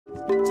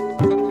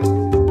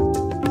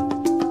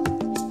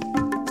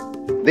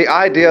The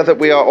idea that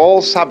we are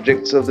all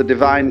subjects of the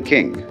divine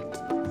king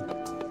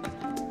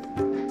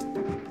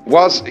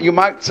was, you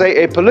might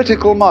say, a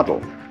political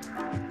model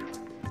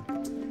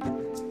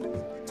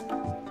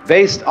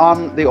based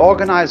on the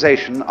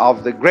organization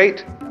of the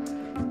great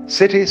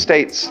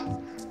city-states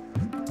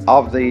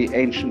of the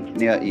ancient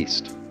Near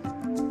East.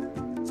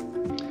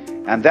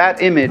 And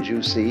that image,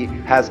 you see,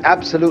 has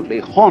absolutely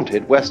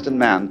haunted Western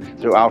man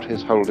throughout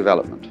his whole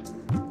development,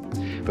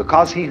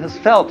 because he has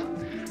felt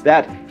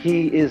that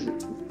he is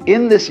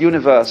in this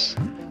universe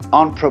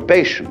on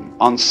probation,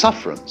 on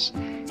sufferance.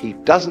 He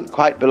doesn't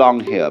quite belong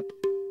here.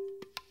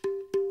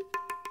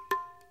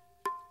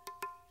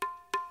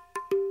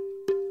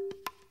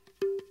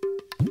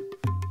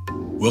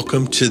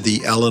 Welcome to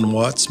the Alan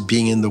Watts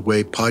Being in the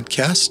Way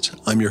podcast.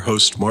 I'm your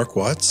host, Mark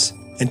Watts.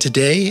 And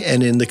today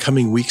and in the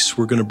coming weeks,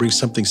 we're going to bring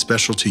something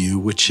special to you,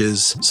 which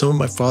is some of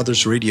my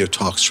father's radio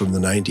talks from the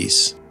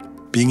 90s.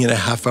 Being in a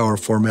half-hour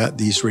format,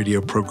 these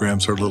radio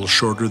programs are a little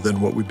shorter than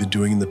what we've been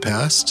doing in the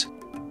past.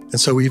 And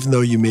so even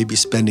though you may be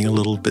spending a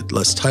little bit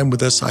less time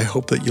with us, I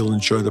hope that you'll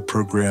enjoy the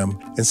program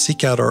and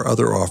seek out our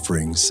other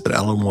offerings at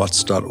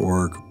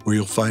alanwatts.org, where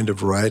you'll find a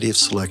variety of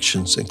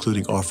selections,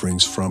 including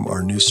offerings from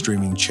our new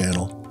streaming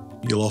channel.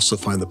 You'll also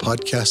find the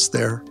podcast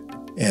there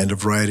and a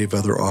variety of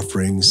other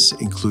offerings,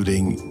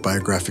 including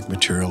biographic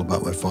material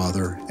about my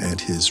father and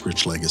his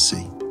rich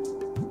legacy.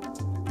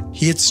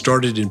 He had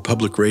started in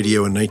public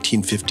radio in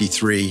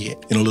 1953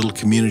 in a little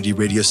community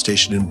radio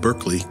station in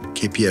Berkeley,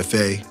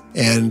 KPFA,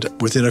 and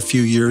within a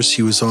few years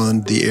he was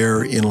on the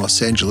air in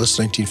Los Angeles,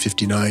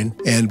 1959,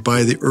 and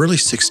by the early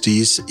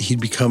 60s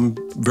he'd become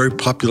very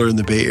popular in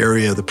the Bay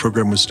Area. The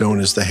program was known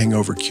as The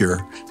Hangover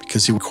Cure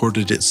because he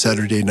recorded it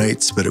Saturday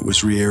nights, but it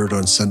was re-aired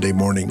on Sunday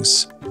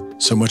mornings.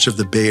 So much of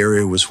the Bay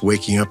Area was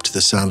waking up to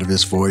the sound of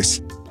his voice.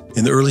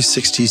 In the early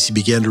 60s, he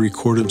began to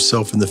record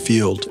himself in the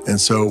field. And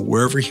so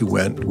wherever he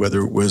went,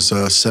 whether it was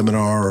a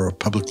seminar or a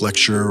public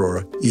lecture or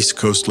an East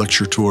Coast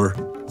lecture tour,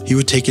 he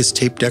would take his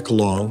tape deck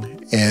along.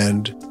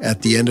 And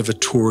at the end of a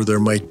tour, there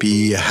might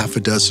be a half a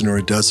dozen or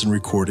a dozen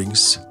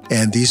recordings.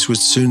 And these would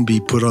soon be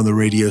put on the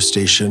radio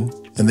station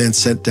and then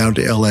sent down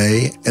to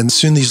LA. And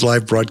soon these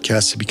live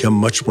broadcasts had become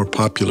much more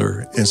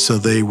popular. And so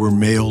they were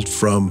mailed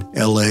from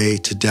LA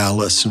to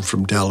Dallas and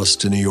from Dallas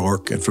to New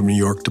York and from New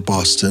York to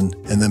Boston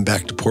and then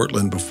back to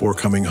Portland before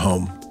coming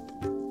home.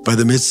 By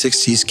the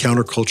mid-60s,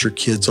 counterculture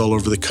kids all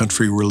over the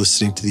country were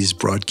listening to these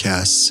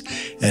broadcasts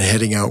and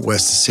heading out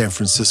west to San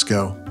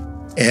Francisco.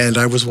 And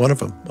I was one of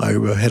them. I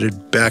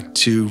headed back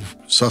to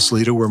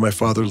Sausalito, where my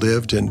father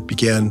lived, and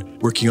began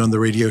working on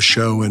the radio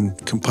show and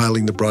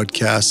compiling the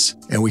broadcasts.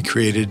 And we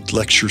created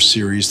lecture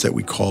series that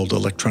we called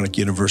Electronic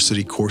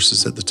University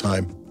courses at the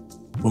time.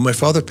 When my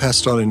father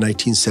passed on in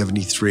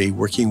 1973,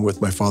 working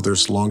with my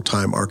father's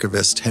longtime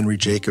archivist, Henry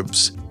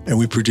Jacobs, and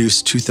we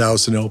produced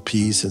 2,000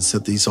 LPs and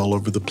sent these all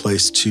over the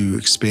place to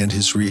expand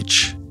his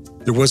reach.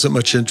 There wasn't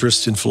much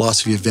interest in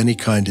philosophy of any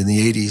kind in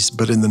the 80s,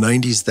 but in the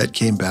 90s that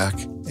came back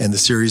and the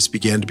series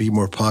began to be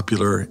more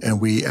popular, and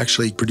we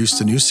actually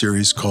produced a new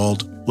series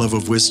called Love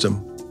of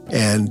Wisdom.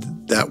 And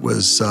that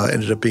was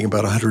ended up being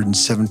about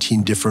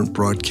 117 different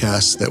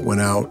broadcasts that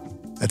went out.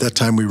 At that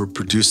time, we were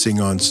producing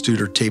on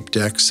Studer tape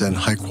decks, and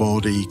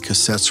high-quality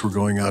cassettes were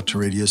going out to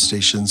radio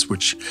stations,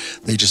 which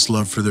they just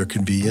loved for their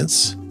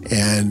convenience.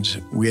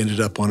 And we ended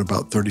up on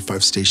about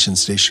 35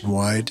 stations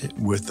nationwide,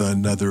 with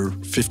another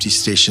 50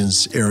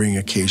 stations airing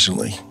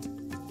occasionally.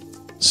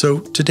 So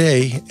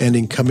today, and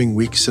in coming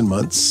weeks and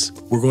months,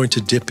 we're going to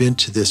dip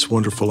into this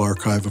wonderful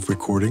archive of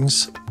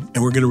recordings,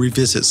 and we're going to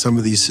revisit some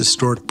of these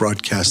historic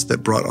broadcasts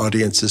that brought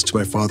audiences to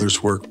my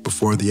father's work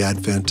before the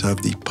advent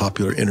of the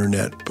popular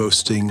internet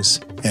postings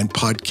and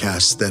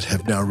podcasts that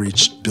have now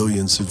reached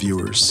billions of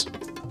viewers.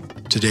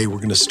 Today, we're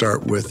going to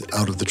start with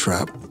Out of the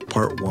Trap,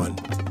 Part 1.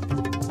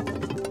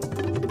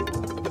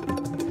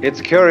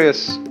 It's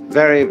curious,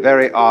 very,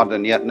 very odd,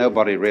 and yet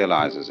nobody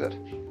realizes it,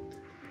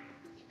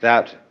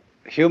 that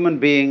human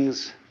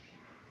beings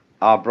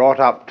are brought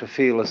up to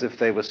feel as if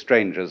they were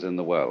strangers in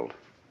the world.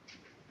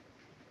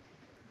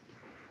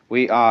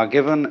 We are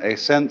given a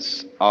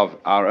sense of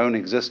our own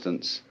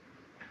existence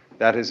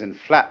that is in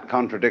flat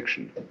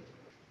contradiction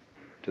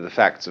to the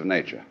facts of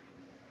nature.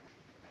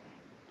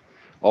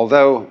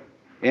 Although,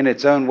 in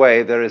its own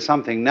way, there is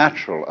something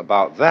natural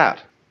about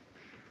that,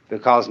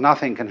 because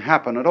nothing can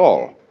happen at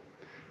all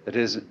that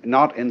is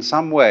not in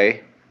some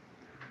way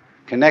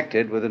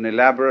connected with an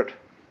elaborate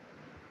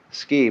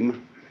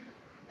scheme,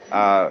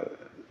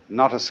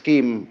 not a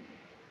scheme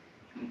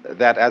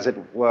that, as it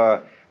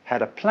were,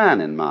 had a plan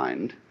in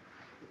mind,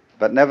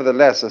 but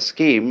nevertheless a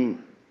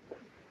scheme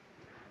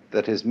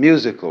that is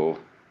musical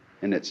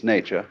in its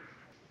nature,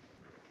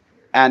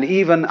 and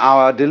even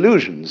our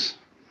delusions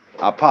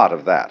are part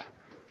of that.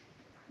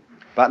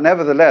 But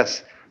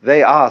nevertheless,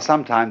 they are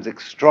sometimes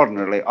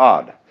extraordinarily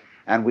odd,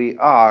 and we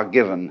are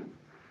given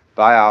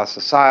by our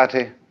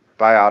society,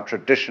 by our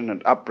tradition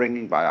and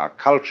upbringing, by our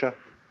culture,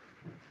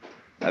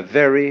 a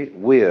very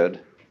weird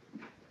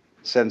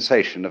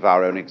sensation of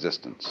our own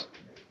existence.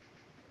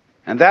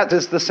 And that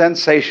is the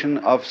sensation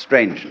of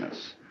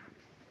strangeness,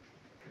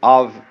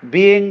 of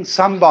being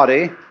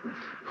somebody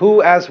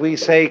who, as we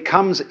say,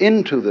 comes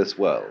into this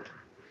world.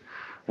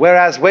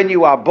 Whereas when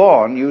you are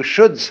born, you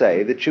should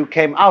say that you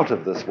came out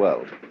of this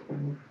world.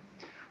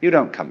 You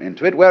don't come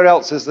into it. Where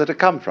else is there to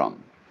come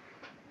from?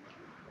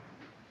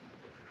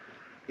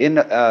 In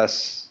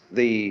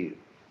the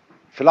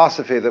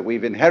philosophy that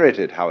we've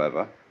inherited,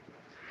 however,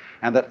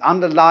 and that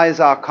underlies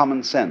our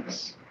common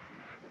sense,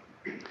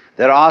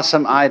 there are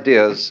some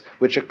ideas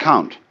which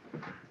account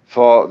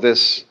for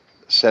this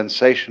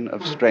sensation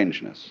of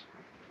strangeness.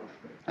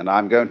 And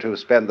I'm going to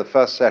spend the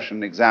first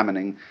session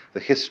examining the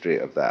history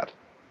of that.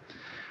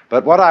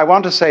 But what I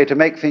want to say, to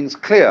make things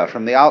clear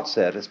from the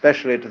outset,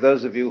 especially to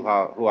those of you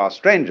who are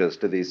strangers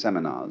to these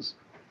seminars,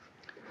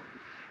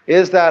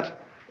 is that,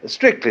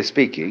 strictly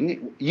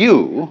speaking,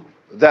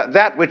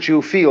 that which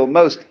you feel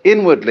most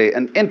inwardly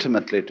and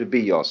intimately to be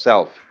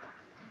yourself,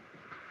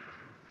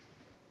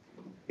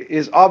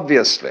 is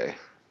obviously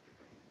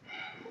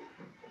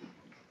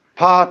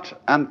part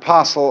and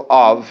parcel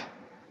of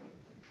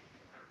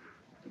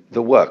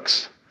the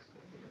works.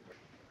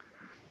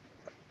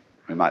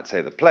 We might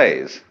say the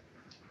plays.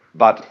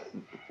 But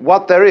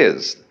what there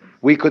is,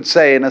 we could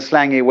say in a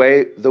slangy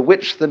way, the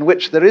witch than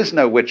which there is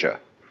no witcher.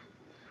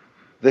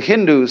 The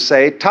Hindus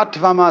say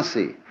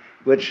tatvamasi,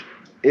 which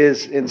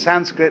is in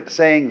Sanskrit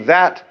saying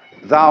that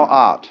thou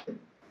art.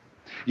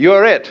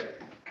 You're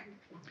it.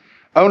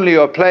 Only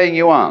you're playing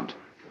you aren't.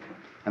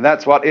 And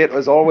that's what it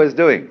was always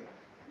doing.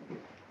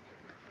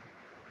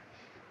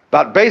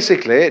 But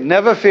basically,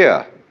 never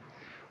fear.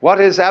 What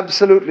is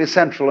absolutely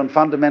central and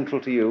fundamental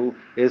to you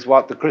is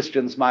what the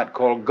Christians might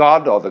call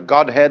God or the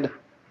Godhead,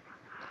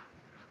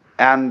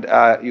 and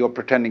you're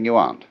pretending you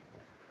aren't.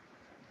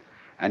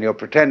 And you're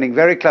pretending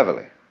very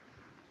cleverly,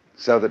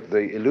 so that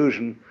the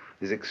illusion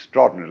is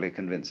extraordinarily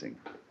convincing.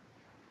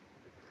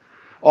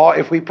 Or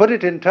if we put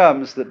it in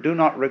terms that do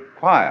not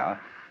require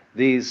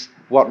these,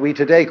 what we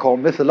today call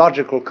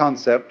mythological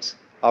concepts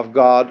of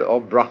God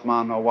or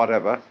Brahman or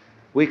whatever,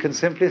 we can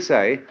simply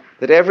say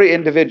that every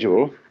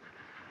individual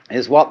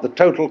is what the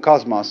total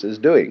cosmos is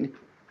doing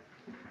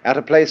at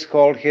a place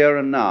called here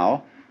and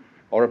now,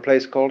 or a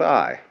place called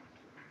I.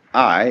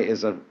 I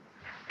is a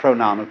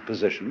pronoun of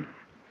position,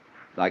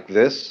 like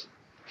this,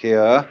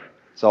 here,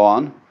 so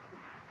on.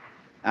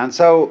 And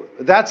so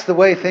that's the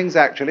way things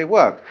actually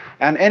work.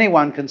 And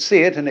anyone can see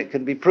it, and it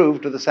can be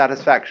proved to the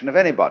satisfaction of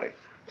anybody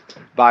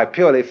by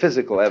purely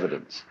physical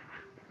evidence.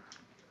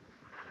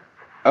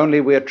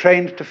 Only we are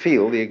trained to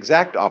feel the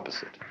exact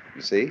opposite,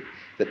 you see,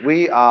 that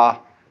we are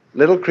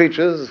little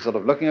creatures sort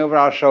of looking over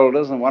our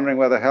shoulders and wondering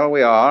where the hell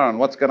we are and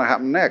what's going to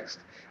happen next,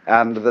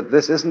 and that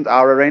this isn't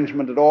our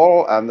arrangement at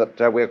all, and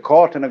that we're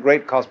caught in a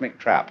great cosmic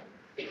trap.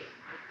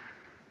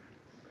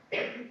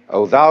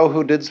 O thou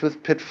who didst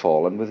with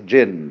pitfall and with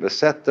gin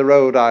beset the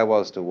road I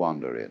was to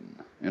wander in.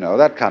 You know,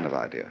 that kind of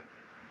idea.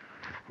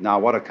 Now,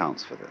 what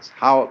accounts for this?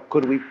 How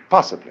could we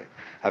possibly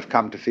have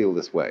come to feel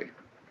this way?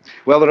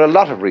 Well, there are a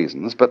lot of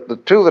reasons, but the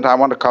two that I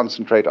want to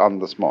concentrate on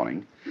this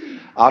morning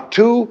are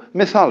two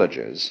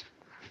mythologies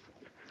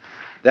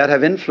that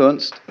have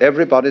influenced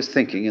everybody's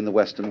thinking in the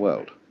Western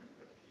world.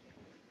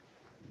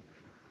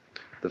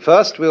 The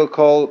first we'll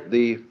call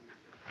the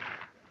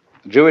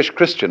Jewish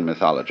Christian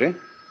mythology,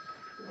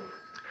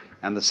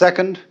 and the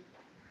second,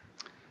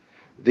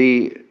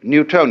 the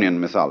Newtonian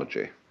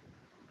mythology,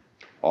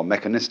 or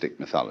mechanistic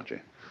mythology.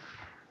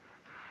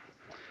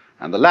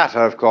 And the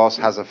latter, of course,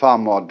 has a far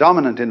more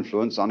dominant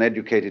influence on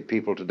educated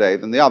people today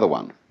than the other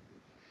one.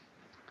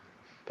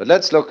 But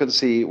let's look and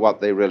see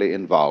what they really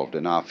involved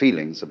in our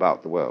feelings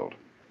about the world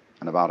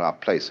and about our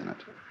place in it.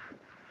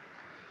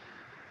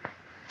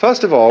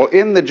 First of all,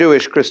 in the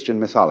Jewish Christian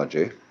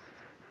mythology,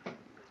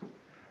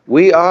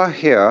 we are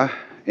here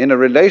in a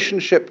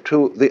relationship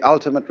to the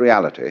ultimate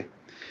reality,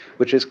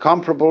 which is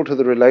comparable to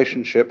the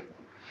relationship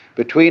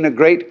between a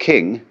great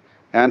king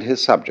and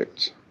his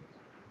subjects.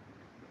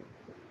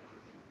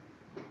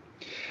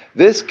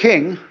 This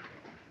king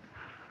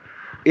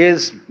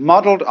is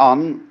modeled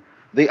on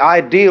the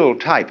ideal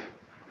type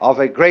of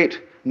a great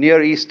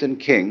Near Eastern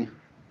king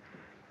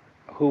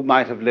who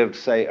might have lived,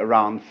 say,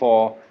 around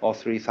 4,000 or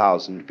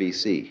 3,000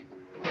 BC.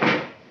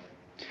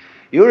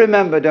 You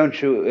remember,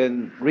 don't you,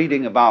 in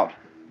reading about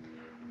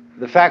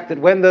the fact that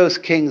when those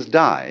kings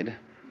died,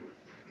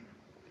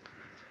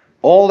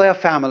 all their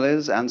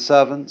families and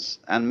servants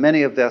and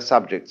many of their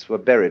subjects were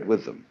buried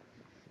with them.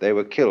 They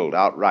were killed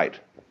outright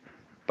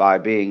by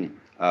being,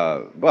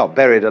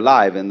 buried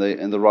alive in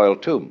the royal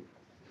tomb.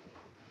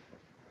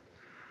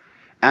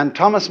 And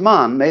Thomas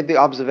Mann made the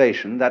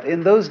observation that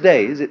in those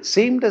days it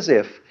seemed as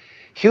if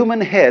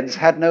human heads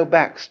had no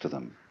backs to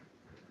them,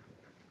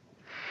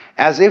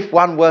 as if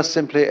one were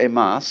simply a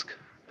mask,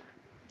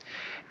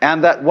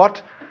 and that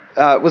what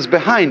was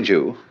behind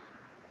you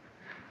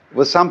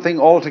was something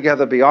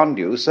altogether beyond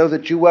you, so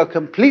that you were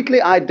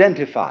completely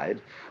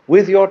identified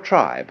with your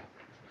tribe,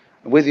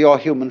 with your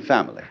human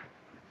family.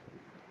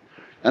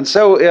 And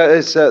so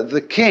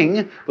the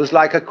king was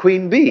like a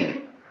queen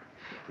bee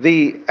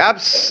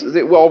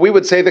well, we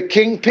would say the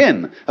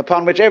kingpin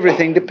upon which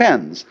everything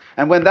depends.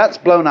 And when that's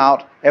blown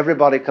out,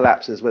 everybody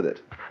collapses with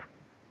it.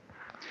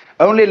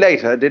 Only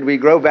later did we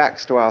grow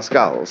backs to our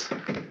skulls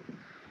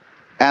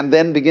and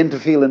then begin to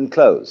feel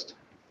enclosed.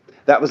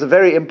 That was a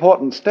very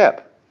important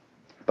step,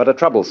 but a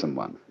troublesome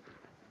one.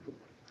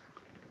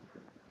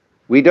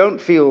 We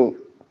don't feel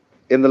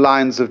in the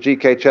lines of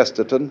G.K.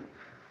 Chesterton,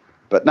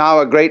 but now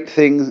a great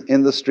thing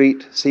in the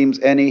street seems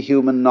any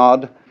human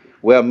nod,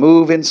 where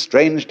move in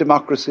strange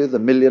democracy the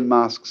million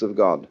masks of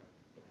God.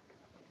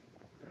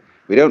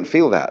 We don't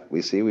feel that,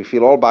 we see. We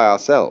feel all by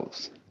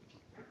ourselves.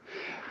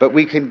 But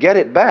we can get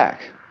it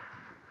back,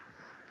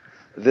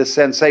 this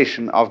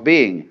sensation of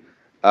being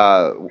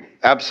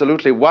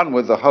absolutely one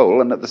with the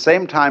whole, and at the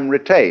same time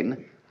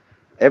retain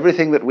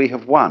everything that we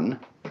have won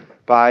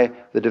by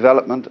the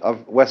development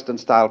of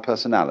Western-style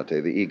personality,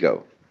 the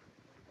ego.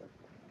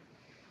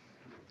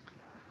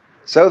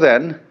 So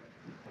then,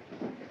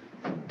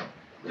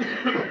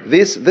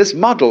 this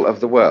model of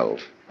the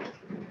world,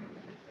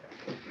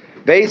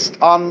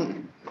 based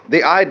on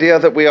the idea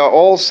that we are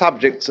all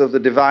subjects of the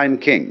divine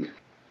king,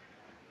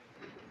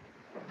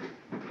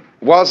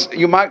 was,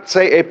 you might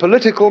say, a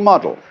political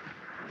model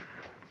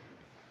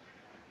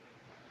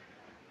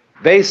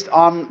based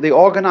on the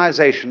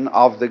organization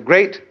of the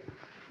great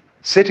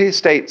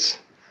city-states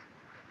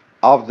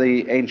of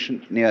the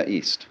ancient Near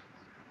East.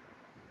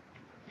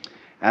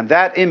 And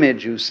that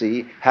image, you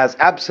see, has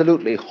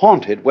absolutely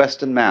haunted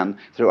Western man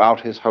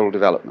throughout his whole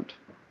development.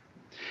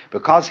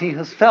 Because he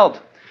has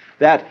felt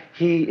that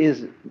he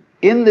is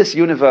in this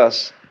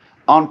universe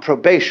on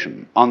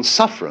probation, on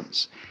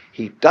sufferance.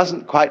 He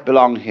doesn't quite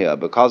belong here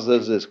because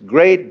there's this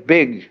great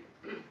big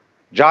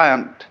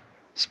giant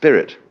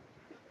spirit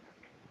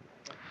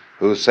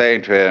who's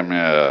saying to him,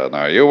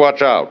 now you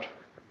watch out.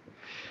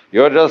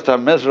 You're just a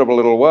miserable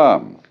little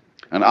worm,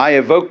 and I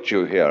evoked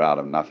you here out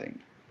of nothing.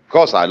 Of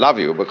course I love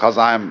you because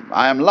I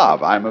am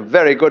love. I'm a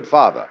very good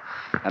father,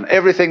 and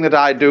everything that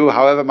I do,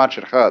 however much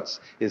it hurts,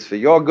 is for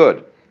your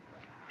good.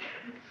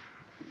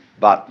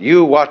 But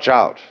you watch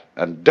out,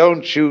 and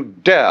don't you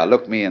dare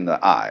look me in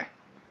the eye.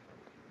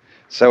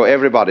 So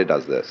everybody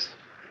does this.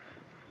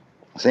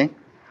 See?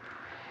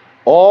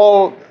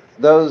 All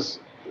those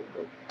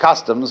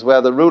customs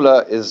where the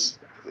ruler is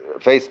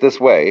faced this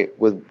way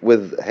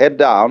with head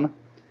down,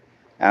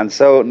 and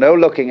so no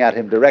looking at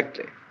him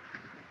directly,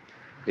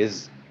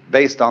 is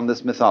based on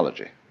this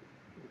mythology.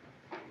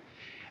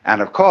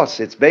 And of course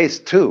it's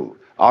based too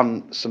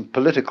on some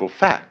political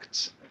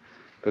facts,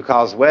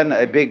 because when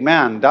a big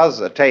man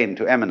does attain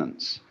to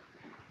eminence,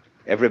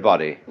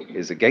 everybody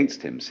is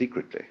against him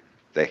secretly.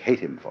 They hate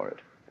him for it.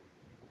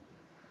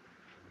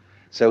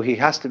 So he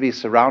has to be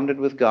surrounded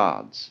with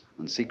guards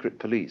and secret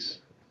police.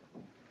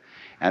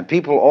 And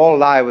people all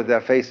lie with their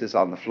faces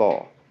on the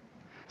floor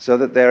so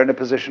that they're in a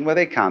position where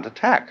they can't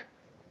attack.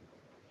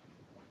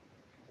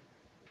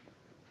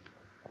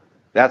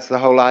 That's the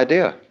whole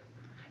idea.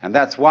 And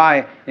that's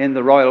why in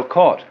the royal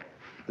court,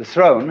 the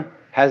throne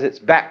has its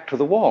back to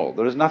the wall.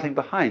 There is nothing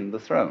behind the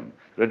throne.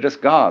 There are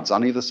just guards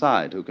on either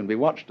side who can be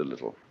watched a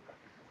little.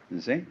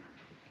 You see?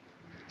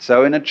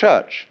 So in a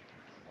church,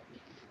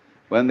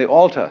 when the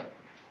altar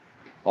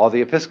or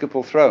the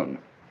episcopal throne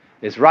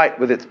is right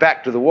with its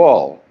back to the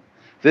wall,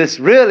 this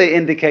really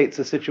indicates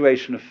a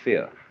situation of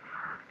fear.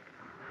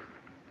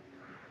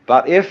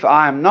 But if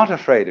I'm not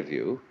afraid of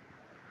you,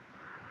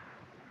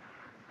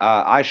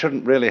 I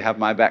shouldn't really have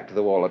my back to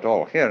the wall at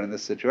all here in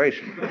this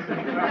situation.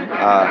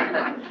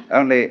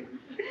 Only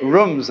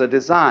rooms are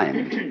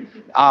designed.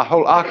 Our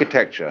whole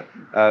architecture,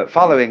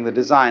 following the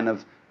design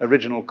of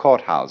original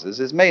courthouses,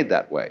 is made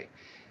that way.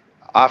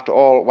 After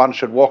all, one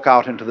should walk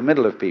out into the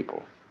middle of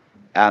people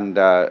and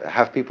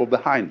have people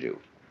behind you,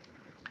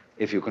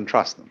 if you can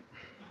trust them.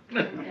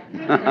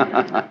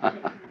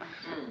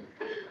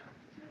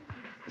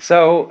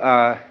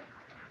 So,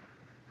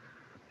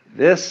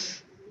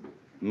 this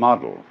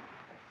model,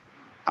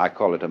 I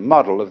call it a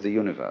model of the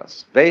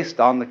universe, based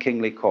on the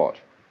kingly court,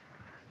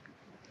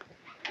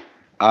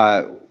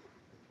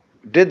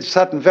 did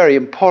certain very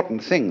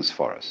important things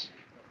for us.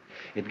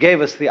 It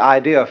gave us the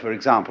idea, for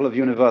example, of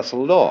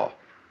universal law.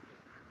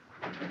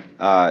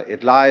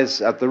 It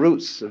lies at the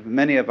roots of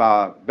many of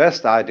our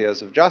best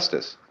ideas of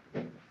justice.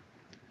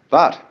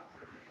 But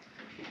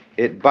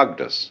it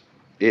bugged us.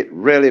 It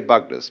really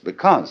bugged us,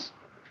 because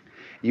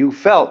you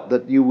felt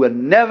that you were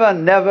never,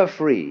 never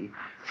free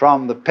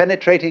from the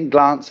penetrating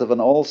glance of an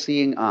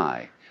all-seeing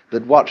eye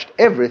that watched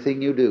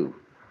everything you do.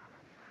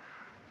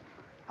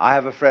 I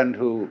have a friend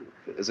who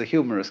is a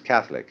humorous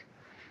Catholic,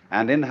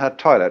 and in her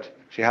toilet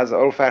she has the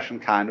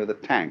old-fashioned kind with a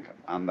tank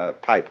on the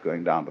pipe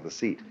going down to the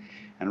seat.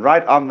 And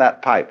right on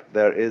that pipe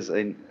there is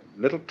a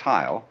little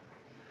tile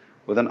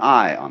with an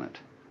eye on it.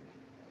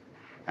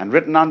 And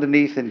written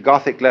underneath in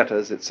Gothic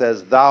letters it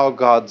says, "Thou,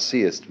 God,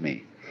 seest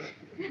me."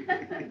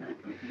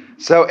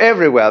 So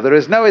everywhere there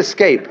is no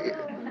escape.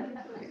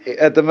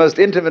 At the most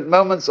intimate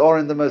moments or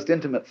in the most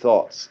intimate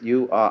thoughts,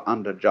 you are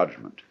under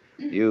judgment.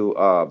 You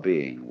are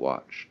being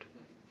watched.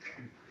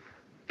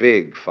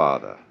 Big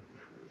Father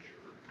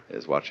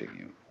is watching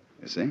you.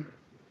 you see.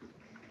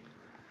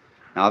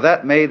 Now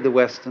that made the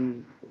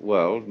Western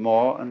world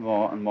more and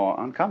more and more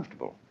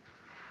uncomfortable.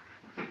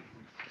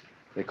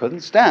 They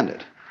couldn't stand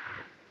it.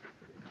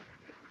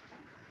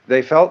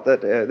 They felt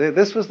that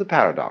this was the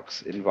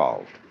paradox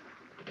involved.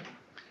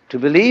 To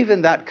believe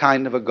in that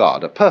kind of a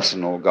God, a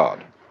personal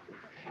God,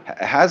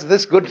 has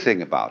this good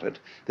thing about it,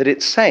 that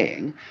it's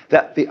saying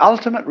that the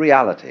ultimate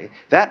reality,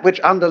 that which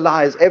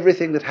underlies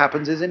everything that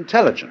happens, is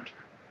intelligent.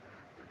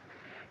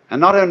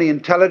 And not only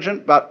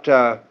intelligent, but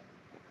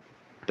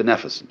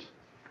beneficent,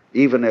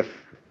 even if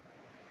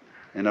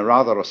in a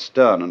rather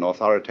stern and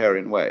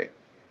authoritarian way.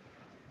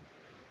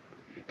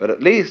 But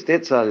at least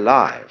it's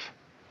alive.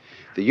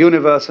 The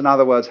universe, in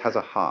other words, has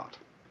a heart.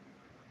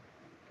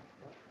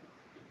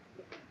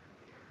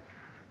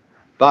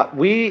 But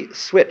we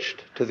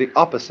switched to the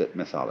opposite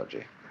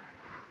mythology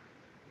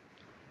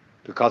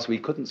because we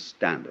couldn't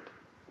stand it.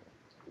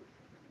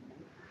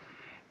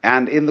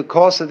 And in the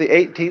course of the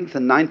 18th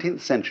and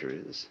 19th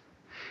centuries,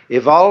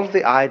 evolved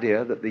the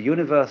idea that the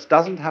universe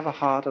doesn't have a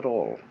heart at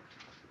all,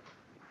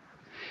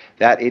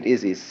 that it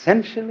is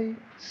essentially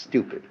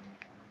stupid,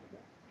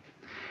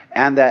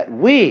 and that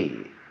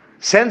we,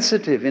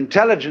 sensitive,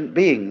 intelligent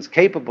beings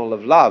capable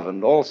of love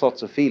and all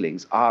sorts of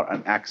feelings, are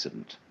an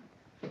accident.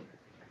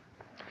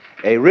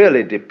 A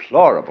really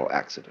deplorable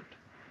accident.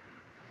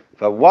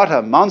 For what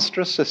a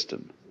monstrous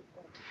system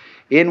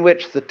in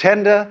which the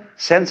tender,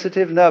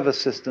 sensitive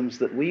nervous systems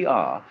that we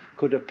are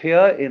could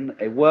appear in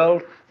a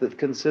world that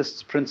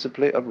consists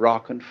principally of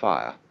rock and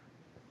fire.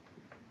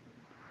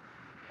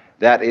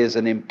 That is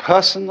an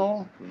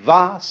impersonal,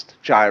 vast,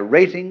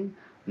 gyrating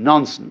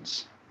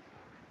nonsense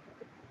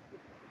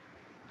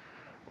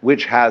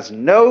which has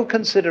no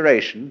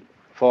consideration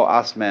for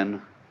us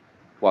men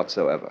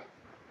whatsoever.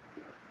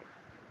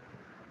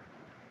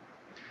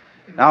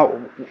 Now,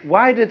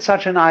 why did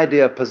such an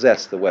idea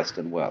possess the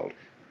Western world?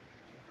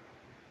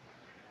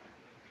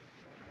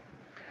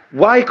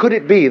 Why could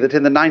it be that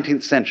in the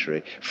 19th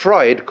century,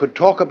 Freud could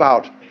talk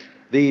about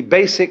the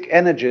basic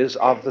energies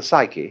of the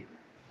psyche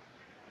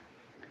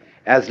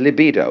as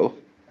libido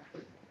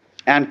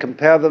and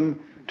compare them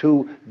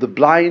to the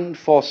blind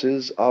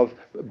forces of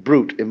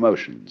brute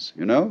emotions,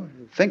 you know?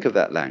 Think of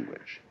that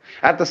language.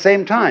 At the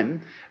same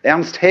time,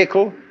 Ernst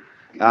Haeckel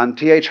and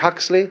T.H.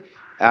 Huxley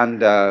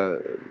and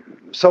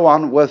so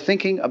on were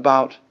thinking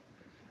about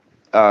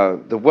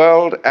the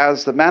world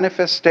as the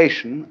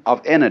manifestation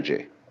of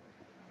energy.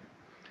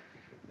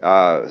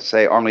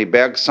 Say Henri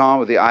Bergson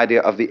with the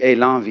idea of the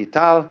élan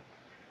vital.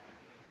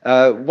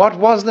 What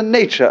was the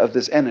nature of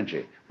this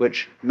energy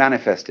which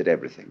manifested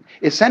everything?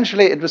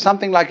 Essentially, it was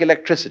something like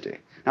electricity.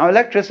 Now,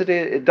 electricity,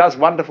 it does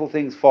wonderful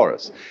things for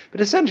us,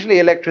 but essentially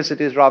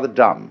electricity is rather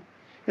dumb.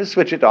 You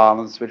switch it on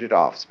and switch it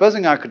off.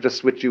 Supposing I could just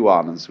switch you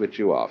on and switch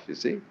you off, you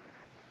see?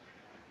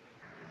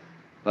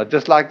 Well,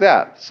 just like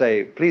that.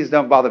 Say, please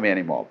don't bother me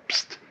anymore.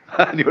 Psst,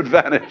 and you would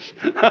vanish.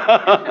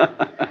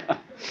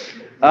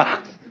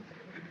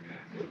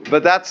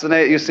 But that's,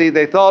 you see,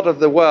 they thought of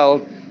the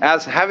world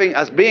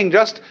as being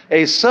just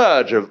a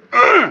surge of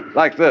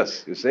like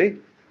this, you see,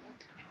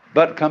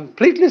 but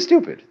completely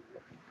stupid.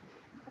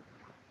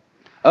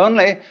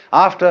 Only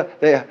after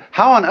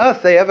how on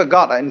earth they ever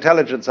got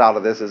intelligence out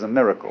of this is a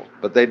miracle,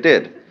 but they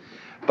did,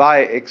 by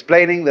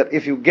explaining that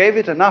if you gave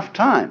it enough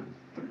time,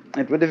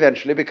 it would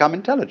eventually become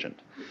intelligent.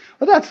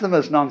 Well, that's the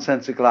most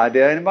nonsensical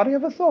idea anybody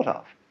ever thought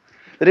of.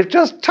 That if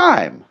just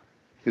time,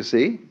 you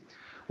see,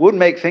 would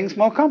make things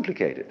more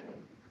complicated.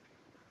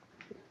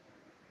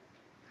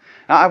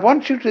 Now, I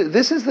want you to,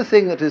 this is the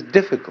thing that is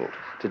difficult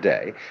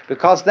today,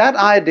 because that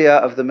idea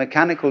of the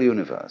mechanical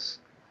universe,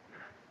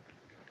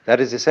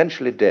 that is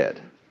essentially dead,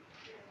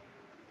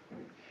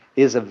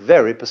 is a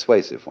very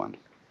persuasive one.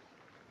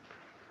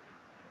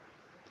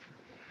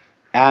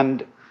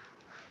 And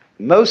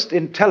most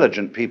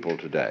intelligent people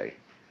today,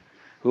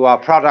 who are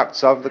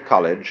products of the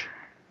college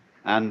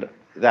and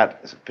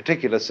that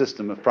particular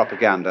system of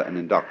propaganda and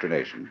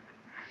indoctrination,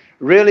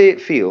 really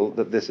feel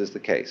that this is the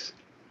case.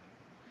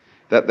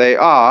 That they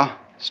are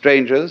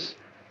strangers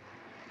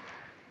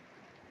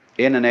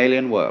in an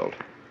alien world.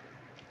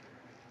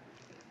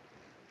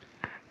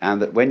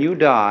 And that when you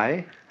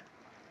die,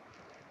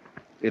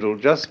 it'll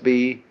just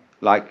be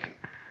like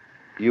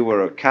you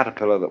were a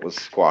caterpillar that was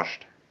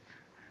squashed,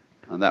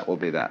 and that will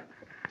be that.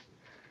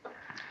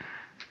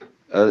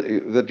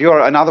 That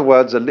you're, in other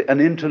words, an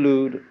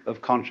interlude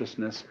of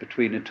consciousness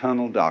between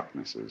eternal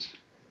darknesses.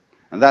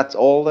 And that's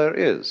all there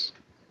is.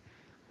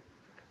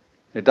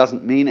 It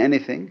doesn't mean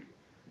anything.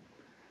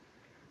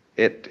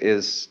 It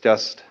is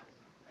just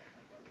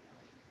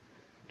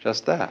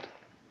that.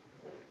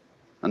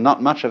 And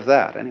not much of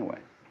that, anyway.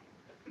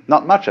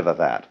 Not much of a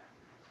that.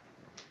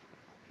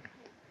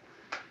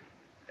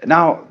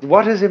 Now,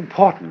 what is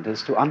important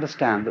is to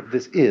understand that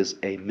this is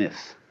a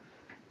myth.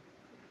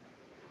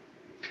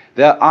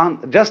 There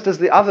aren't, just as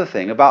the other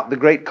thing about the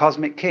great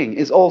cosmic king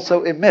is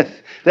also a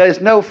myth. There is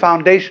no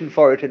foundation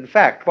for it in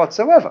fact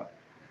whatsoever.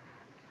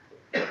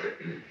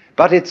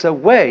 But it's a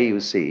way, you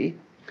see,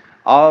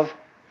 of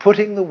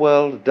putting the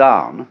world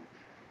down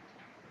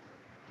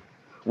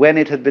when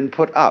it had been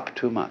put up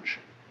too much.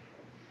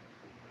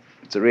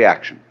 It's a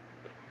reaction.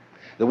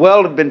 The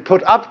world had been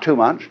put up too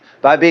much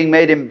by being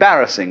made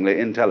embarrassingly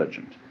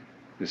intelligent.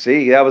 You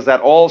see, there was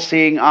that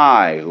all-seeing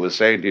eye who was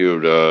saying to you,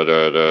 da,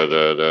 da, da,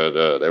 da, da,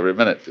 da, every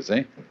minute, you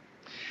see.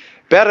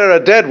 Better a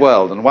dead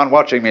world than one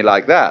watching me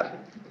like that.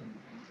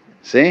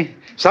 See?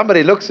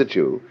 Somebody looks at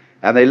you,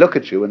 and they look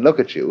at you and look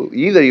at you.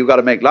 Either you've got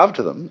to make love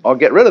to them or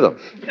get rid of them.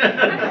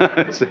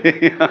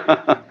 See?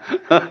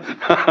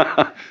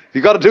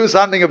 You've got to do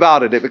something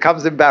about it. It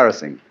becomes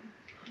embarrassing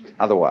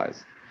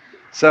otherwise.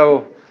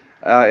 So,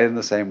 in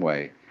the same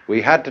way, we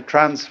had to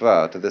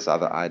transfer to this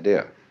other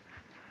idea.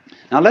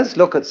 Now let's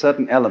look at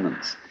certain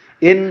elements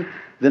in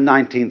the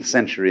 19th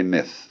century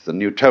myth, the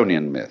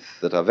Newtonian myth,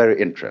 that are very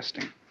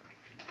interesting.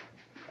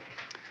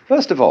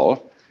 First of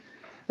all,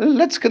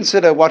 let's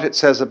consider what it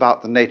says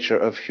about the nature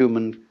of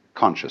human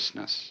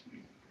consciousness,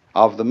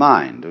 of the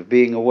mind, of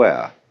being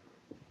aware.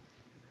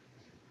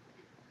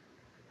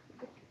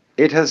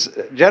 It has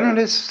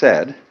generally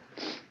said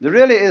there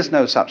really is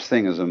no such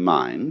thing as a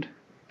mind.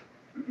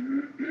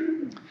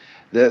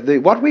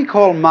 What we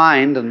call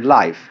mind and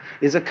life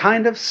is a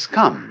kind of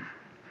scum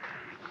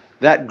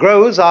that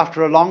grows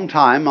after a long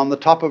time on the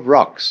top of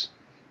rocks.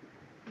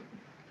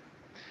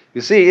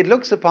 You see, it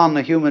looks upon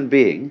the human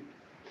being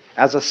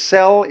as a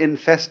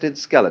cell-infested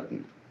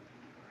skeleton,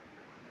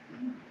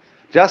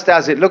 just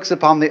as it looks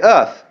upon the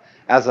earth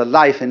as a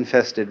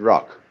life-infested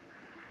rock.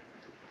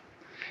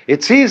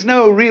 It sees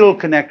no real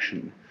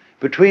connection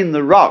between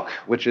the rock,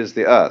 which is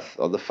the earth,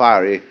 or the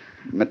fiery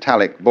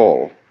metallic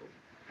ball,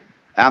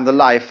 and the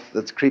life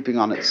that's creeping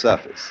on its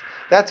surface.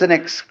 That's an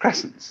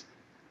excrescence.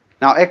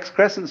 Now,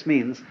 excrescence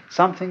means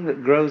something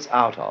that grows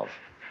out of.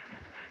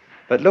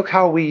 But look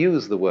how we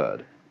use the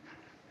word,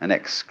 an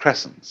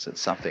excrescence.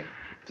 It's something.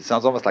 It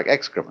sounds almost like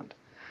excrement.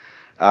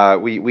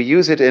 We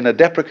use it in a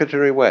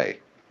deprecatory way.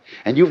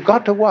 And you've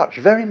got to watch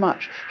very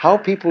much how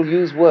people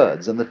use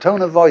words and the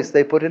tone of voice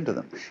they put into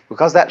them,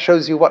 because that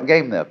shows you what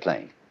game they're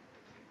playing.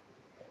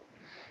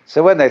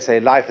 So when they say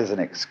life is an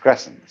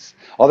excrescence,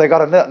 or they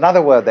got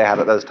another word they had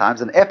at those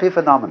times, an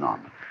epiphenomenon.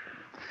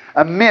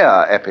 A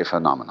mere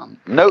epiphenomenon.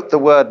 Note the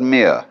word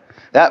mere.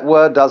 That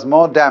word does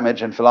more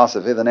damage in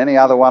philosophy than any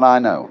other one I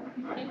know.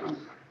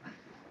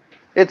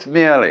 It's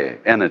merely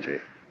energy,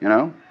 you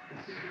know.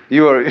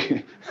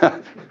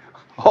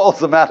 All's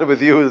the matter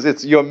with you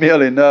is you're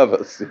merely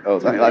nervous, you know,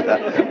 something like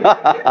that.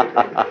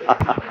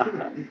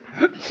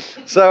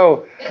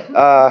 So,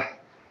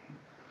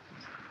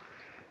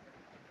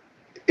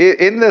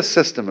 in this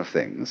system of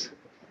things,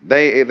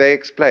 they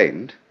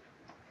explained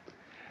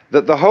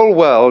that the whole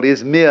world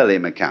is merely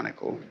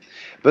mechanical,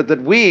 but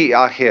that we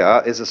are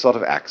here is a sort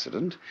of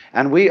accident,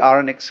 and we are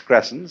an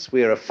excrescence,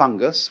 we are a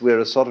fungus, we're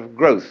a sort of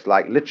growth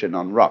like lichen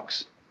on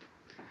rocks.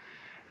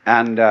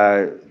 And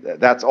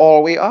that's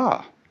all we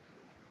are.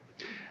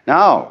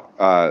 Now,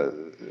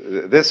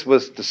 this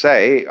was to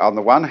say, on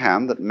the one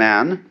hand, that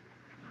man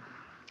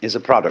is a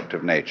product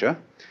of nature.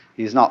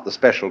 He's not the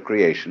special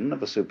creation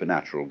of a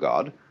supernatural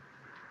God.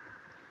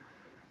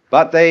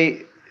 But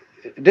they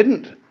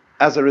didn't,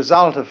 as a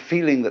result of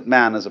feeling that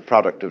man is a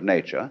product of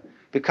nature,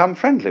 become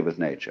friendly with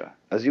nature,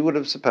 as you would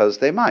have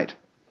supposed they might.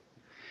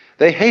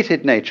 They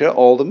hated nature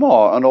all the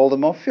more, and all the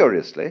more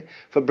furiously,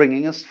 for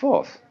bringing us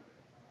forth,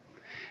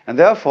 and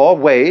therefore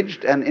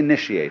waged and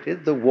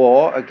initiated the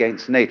war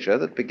against nature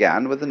that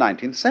began with the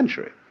 19th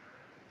century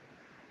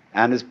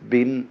and has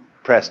been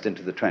pressed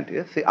into the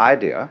 20th, the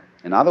idea,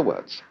 in other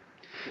words,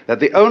 that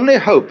the only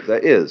hope there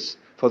is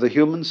for the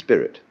human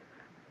spirit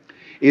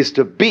is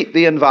to beat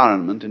the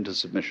environment into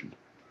submission.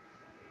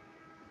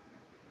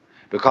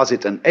 Because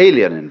it's an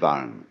alien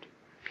environment.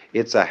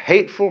 It's a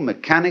hateful,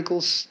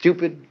 mechanical,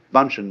 stupid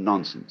bunch of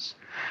nonsense.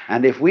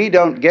 And if we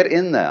don't get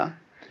in there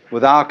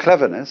with our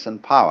cleverness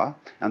and power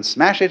and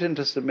smash it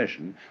into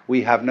submission,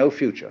 we have no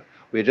future.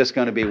 We're just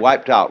going to be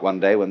wiped out one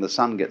day when the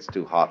sun gets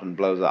too hot and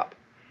blows up.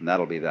 And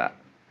that'll be that.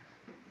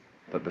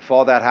 But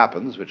before that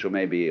happens, which will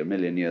maybe 1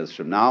 million years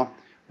from now,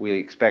 we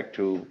expect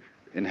to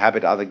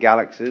inhabit other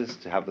galaxies,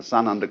 to have the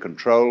sun under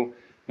control,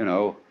 you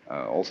know,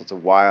 all sorts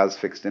of wires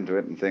fixed into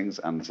it and things,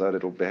 and so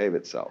it'll behave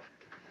itself.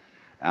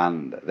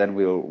 And then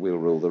we'll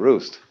rule the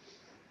roost.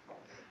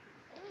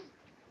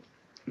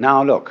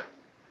 Now look,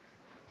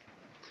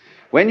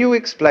 when you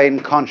explain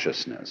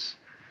consciousness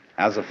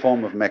as a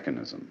form of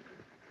mechanism,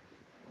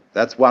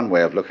 that's one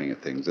way of looking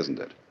at things, isn't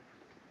it?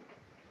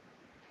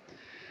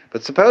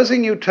 But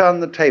supposing you turn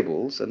the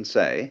tables and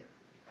say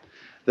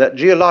that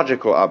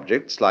geological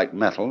objects like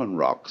metal and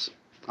rocks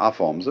are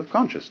forms of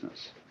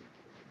consciousness.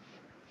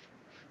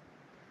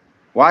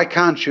 Why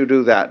can't you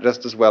do that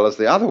just as well as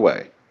the other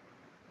way?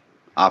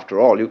 After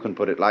all, you can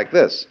put it like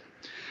this.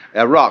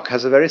 A rock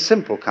has a very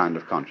simple kind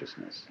of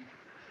consciousness.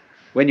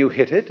 When you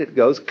hit it, it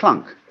goes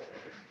clunk.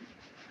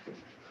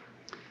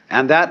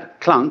 And that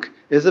clunk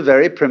is a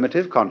very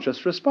primitive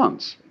conscious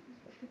response.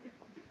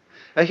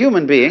 A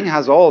human being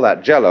has all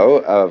that jello,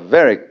 a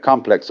very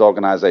complex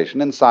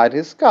organization, inside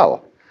his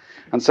skull.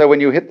 And so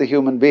when you hit the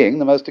human being,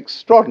 the most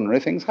extraordinary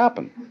things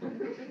happen.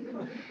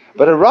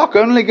 But a rock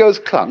only goes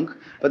clunk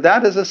But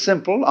that is a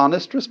simple,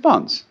 honest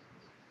response.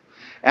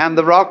 And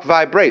the rock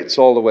vibrates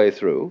all the way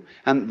through,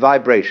 and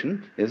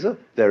vibration is a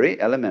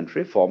very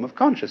elementary form of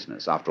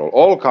consciousness. After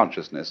all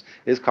consciousness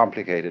is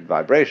complicated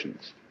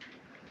vibrations.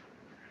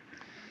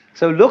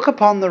 So look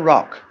upon the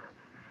rock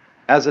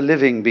as a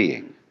living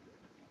being.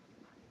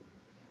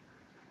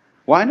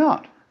 Why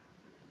not?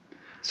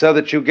 So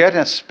that you get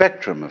a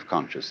spectrum of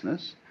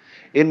consciousness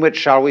in which,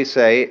 shall we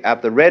say,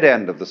 at the red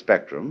end of the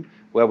spectrum,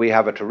 where we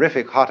have a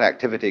terrific hot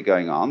activity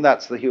going on,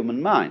 that's the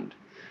human mind.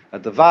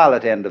 At the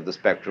violet end of the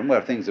spectrum,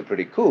 where things are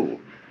pretty cool,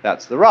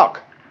 that's the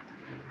rock.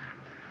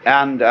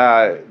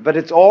 But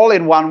it's all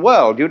in one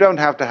world. You don't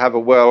have to have a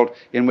world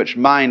in which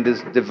mind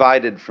is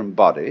divided from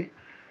body.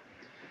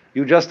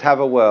 You just have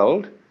a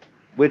world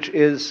which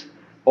is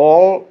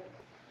all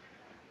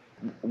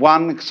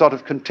one sort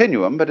of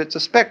continuum, but it's a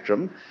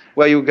spectrum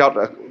where you've got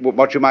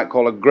what you might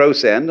call a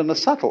gross end and a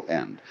subtle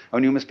end.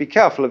 And you must be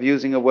careful of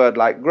using a word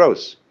like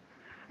gross,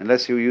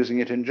 unless you're using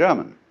it in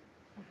German.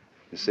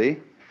 You see?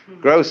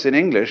 Gross in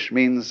English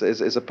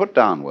is a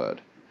put-down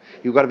word.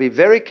 You've got to be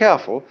very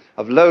careful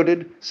of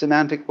loaded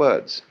semantic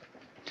words.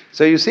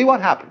 So you see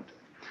what happened.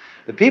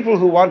 The people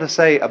who want to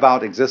say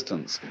about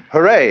existence,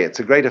 hooray, it's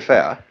a great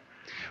affair,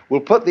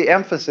 will put the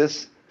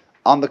emphasis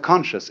on the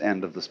conscious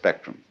end of the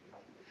spectrum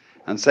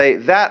and say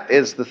that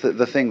is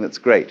the thing that's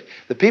great.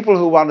 The people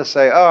who want to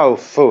say, oh,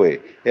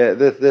 phooey,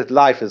 this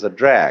life is a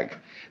drag,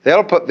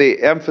 they'll put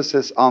the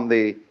emphasis on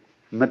the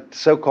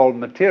so-called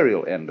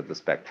material end of the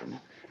spectrum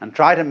and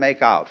try to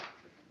make out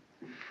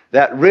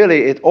that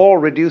really it all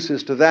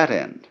reduces to that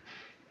end,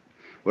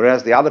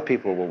 whereas the other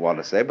people will want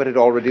to say, but it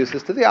all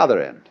reduces to the other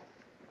end.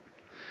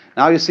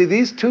 Now, you see,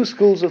 these two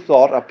schools of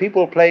thought are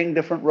people playing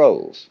different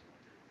roles.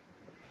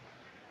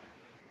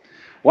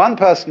 One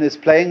person is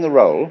playing the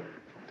role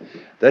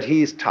that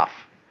he's tough,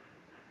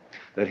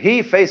 that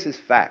he faces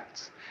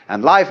facts,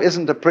 and life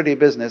isn't a pretty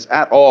business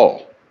at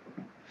all.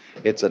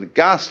 It's a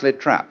ghastly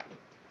trap.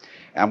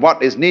 And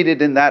what is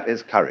needed in that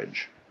is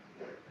courage.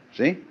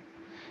 See?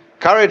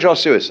 Courage or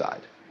suicide.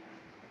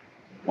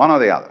 One or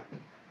the other.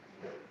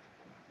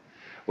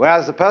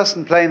 Whereas the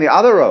person playing the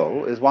other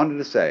role is wanting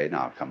to say,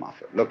 now, come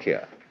off it. Look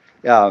here.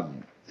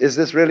 Is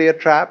this really a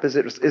trap? Is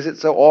it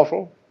so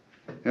awful?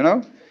 You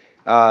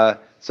know?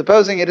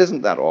 Supposing it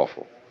isn't that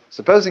awful.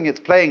 Supposing it's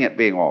playing at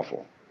being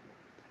awful.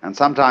 And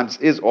sometimes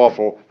is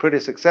awful pretty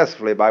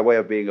successfully by way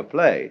of being a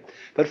play.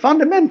 But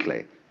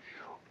fundamentally,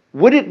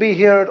 would it be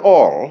here at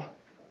all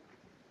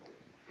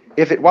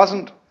if it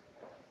wasn't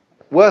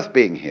worth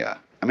being here?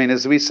 I mean,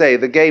 as we say,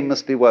 the game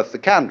must be worth the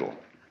candle.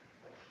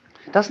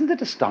 Doesn't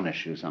it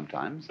astonish you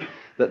sometimes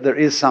that there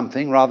is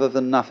something rather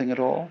than nothing at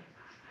all?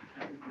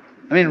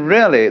 I mean,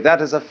 really,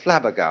 that is a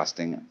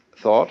flabbergasting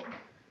thought.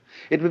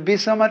 It would be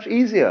so much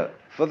easier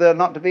for there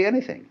not to be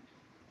anything.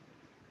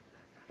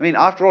 I mean,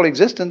 after all,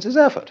 existence is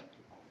effort.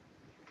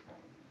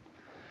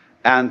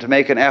 And to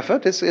make an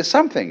effort is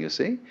something, you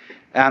see.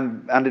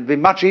 And it'd be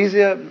much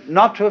easier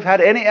not to have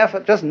had any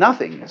effort, just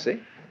nothing, you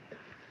see.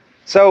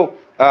 So,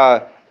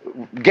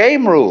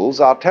 game rules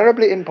are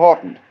terribly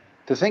important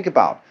to think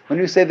about. When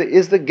you say,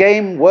 is the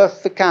game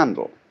worth the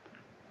candle?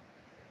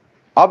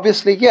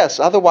 Obviously, yes,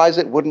 otherwise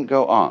it wouldn't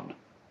go on.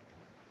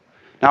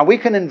 Now, we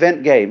can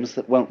invent games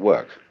that won't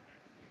work,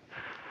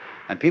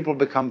 and people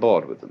become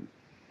bored with them.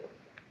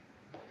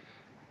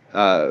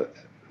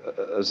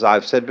 As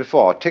I've said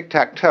before,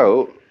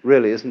 tic-tac-toe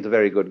really isn't a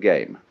very good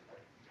game,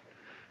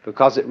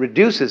 because it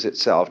reduces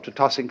itself to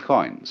tossing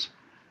coins.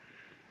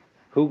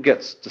 Who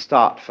gets to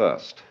start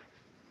first?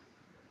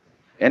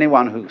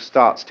 Anyone who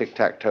starts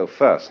tic-tac-toe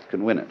first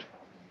can win it.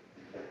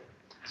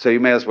 So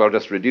you may as well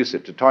just reduce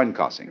it to coin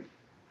tossing.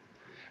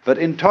 But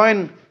in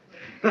coin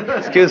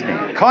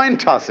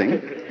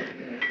tossing,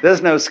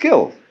 there's no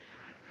skill.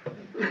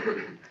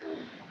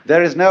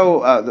 There is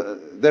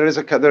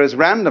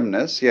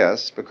randomness,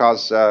 yes,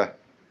 because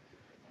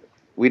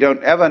we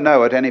don't ever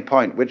know at any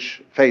point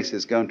which face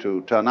is going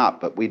to turn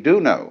up, but we do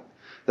know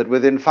that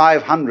within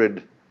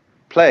 500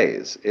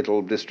 plays,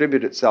 it'll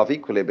distribute itself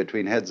equally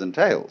between heads and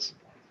tails,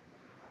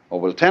 or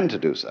will tend to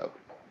do so.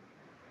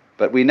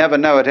 But we never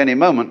know at any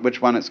moment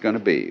which one it's going to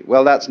be.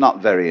 Well, that's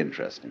not very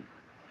interesting.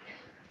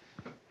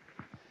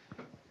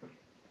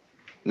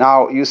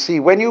 Now, you see,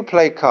 when you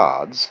play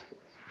cards,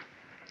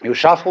 you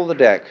shuffle the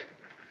deck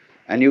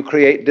and you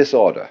create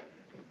disorder.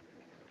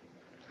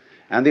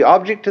 And the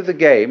object of the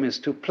game is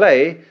to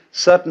play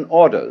certain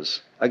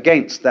orders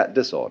against that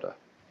disorder.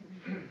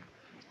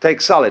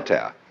 Take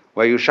solitaire,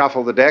 where you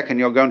shuffle the deck and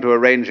you're going to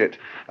arrange it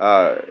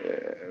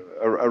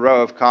a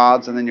row of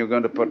cards, and then you're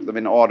going to put them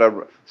in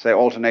order, say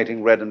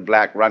alternating red and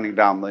black, running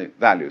down the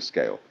value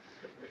scale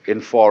in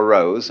 4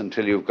 rows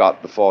until you've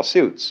got the 4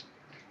 suits,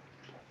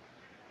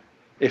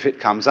 if it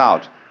comes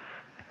out.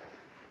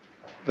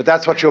 But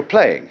that's what you're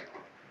playing.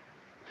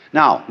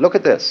 Now, look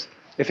at this.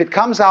 If it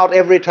comes out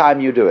every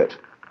time you do it,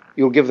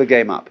 you'll give the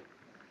game up.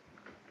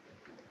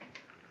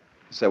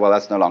 You say, well,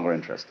 that's no longer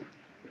interesting.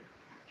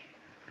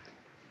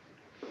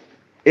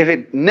 If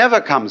it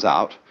never comes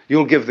out,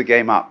 you'll give the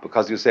game up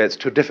because you say it's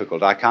too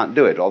difficult, I can't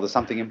do it, or there's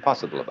something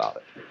impossible about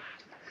it.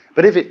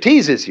 But if it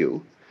teases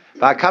you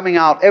by coming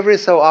out every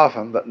so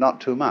often, but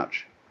not too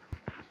much,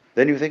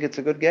 then you think it's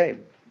a good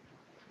game.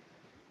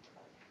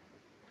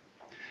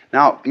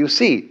 Now, you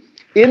see,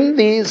 in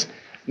these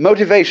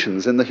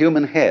motivations in the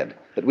human head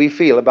that we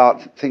feel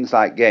about things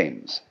like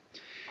games,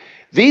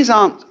 these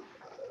aren't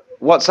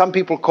what some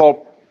people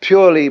call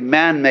purely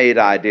man-made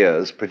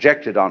ideas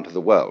projected onto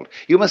the world.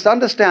 You must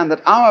understand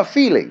that our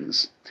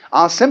feelings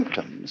are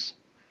symptoms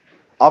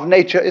of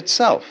nature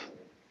itself.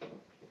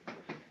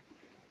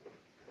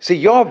 See,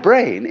 your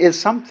brain is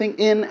something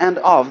in and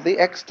of the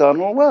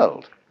external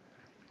world.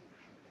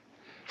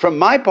 From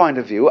my point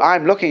of view,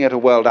 I'm looking at a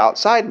world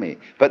outside me,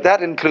 but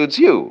that includes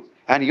you,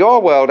 and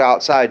your world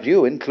outside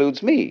you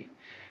includes me.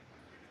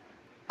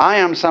 I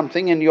am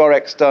something in your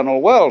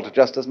external world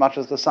just as much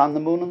as the sun, the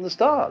moon, and the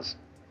stars.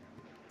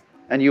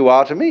 And you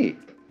are to me.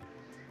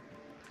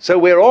 So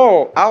we're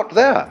all out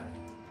there.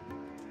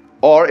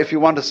 Or if you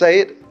want to say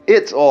it,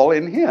 it's all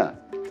in here.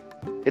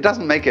 It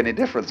doesn't make any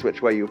difference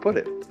which way you put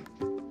it.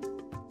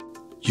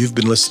 You've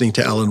been listening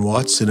to Alan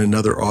Watts in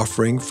another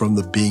offering from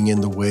the Being in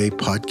the Way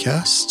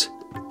podcast.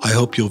 I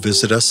hope you'll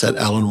visit us at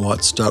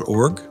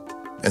alanwatts.org,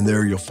 and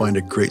there you'll find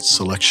a great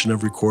selection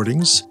of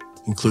recordings,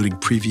 including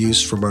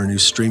previews from our new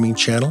streaming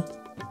channel,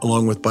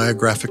 along with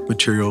biographic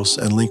materials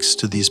and links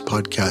to these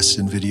podcasts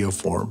in video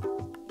form.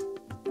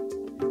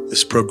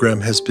 This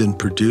program has been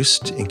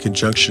produced in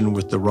conjunction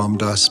with the Ram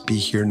Dass Be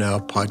Here Now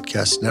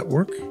podcast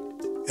network,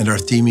 and our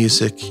theme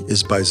music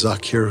is by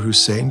Zakir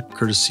Hussain,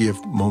 courtesy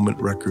of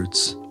Moment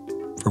Records.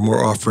 For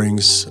more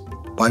offerings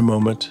by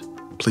Moment,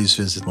 please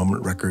visit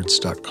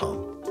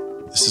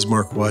momentrecords.com. This is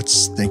Mark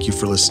Watts. Thank you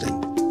for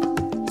listening.